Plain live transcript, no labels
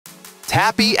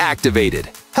Tappy activated.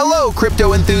 Hello,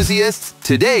 crypto enthusiasts!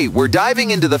 Today, we're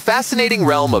diving into the fascinating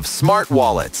realm of smart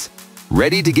wallets.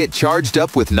 Ready to get charged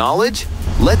up with knowledge?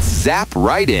 Let's zap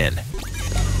right in.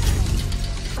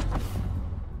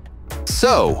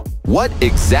 So, what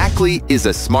exactly is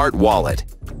a smart wallet?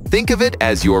 Think of it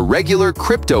as your regular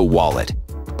crypto wallet,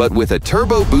 but with a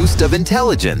turbo boost of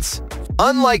intelligence.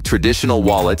 Unlike traditional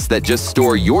wallets that just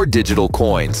store your digital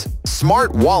coins,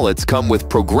 smart wallets come with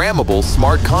programmable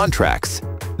smart contracts.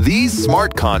 These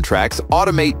smart contracts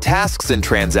automate tasks and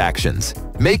transactions,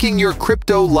 making your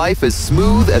crypto life as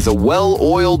smooth as a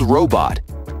well-oiled robot.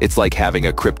 It's like having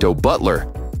a crypto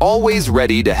butler, always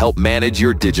ready to help manage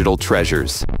your digital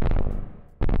treasures.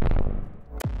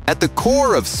 At the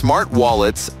core of smart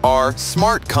wallets are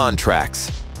smart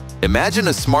contracts. Imagine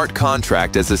a smart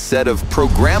contract as a set of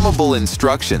programmable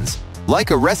instructions, like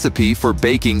a recipe for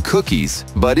baking cookies,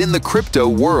 but in the crypto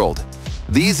world.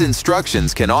 These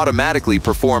instructions can automatically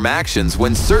perform actions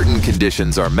when certain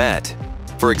conditions are met.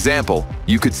 For example,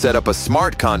 you could set up a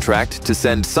smart contract to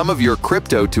send some of your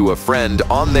crypto to a friend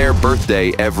on their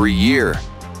birthday every year.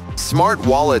 Smart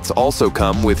wallets also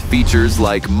come with features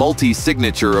like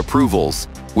multi-signature approvals,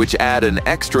 which add an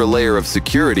extra layer of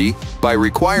security by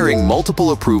requiring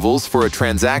multiple approvals for a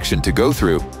transaction to go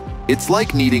through. It's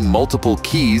like needing multiple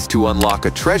keys to unlock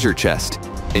a treasure chest,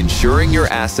 ensuring your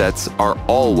assets are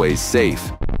always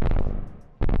safe.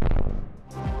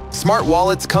 Smart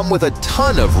wallets come with a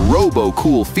ton of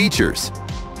robo-cool features.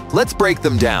 Let's break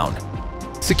them down.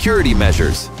 Security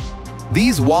measures.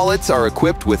 These wallets are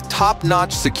equipped with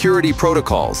top-notch security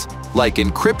protocols, like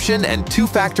encryption and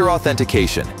two-factor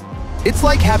authentication. It's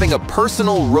like having a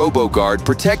personal robo-guard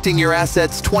protecting your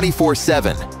assets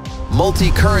 24/7.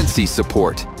 Multi-currency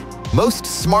support. Most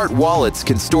smart wallets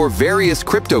can store various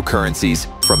cryptocurrencies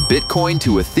from Bitcoin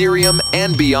to Ethereum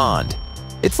and beyond.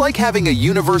 It's like having a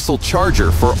universal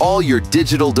charger for all your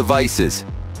digital devices.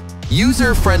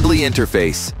 User-friendly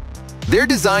interface. They're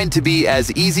designed to be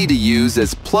as easy to use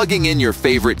as plugging in your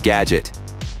favorite gadget.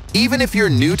 Even if you're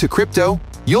new to crypto,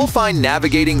 you'll find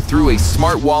navigating through a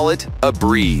smart wallet a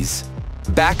breeze.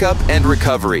 Backup and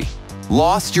recovery.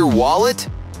 Lost your wallet?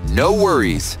 No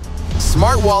worries.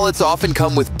 Smart wallets often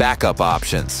come with backup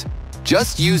options.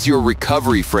 Just use your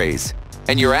recovery phrase,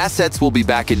 and your assets will be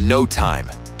back in no time.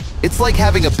 It's like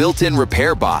having a built-in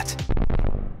repair bot.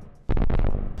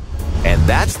 And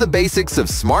that's the basics of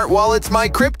smart wallets, my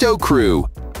crypto crew.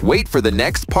 Wait for the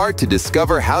next part to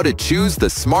discover how to choose the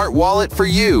smart wallet for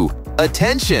you.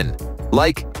 Attention!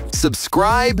 Like,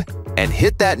 subscribe, and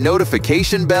hit that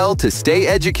notification bell to stay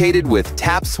educated with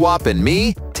TapSwap and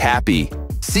me, Tappy.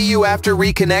 See you after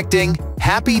reconnecting.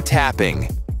 Happy tapping.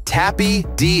 Tappy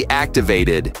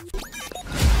deactivated.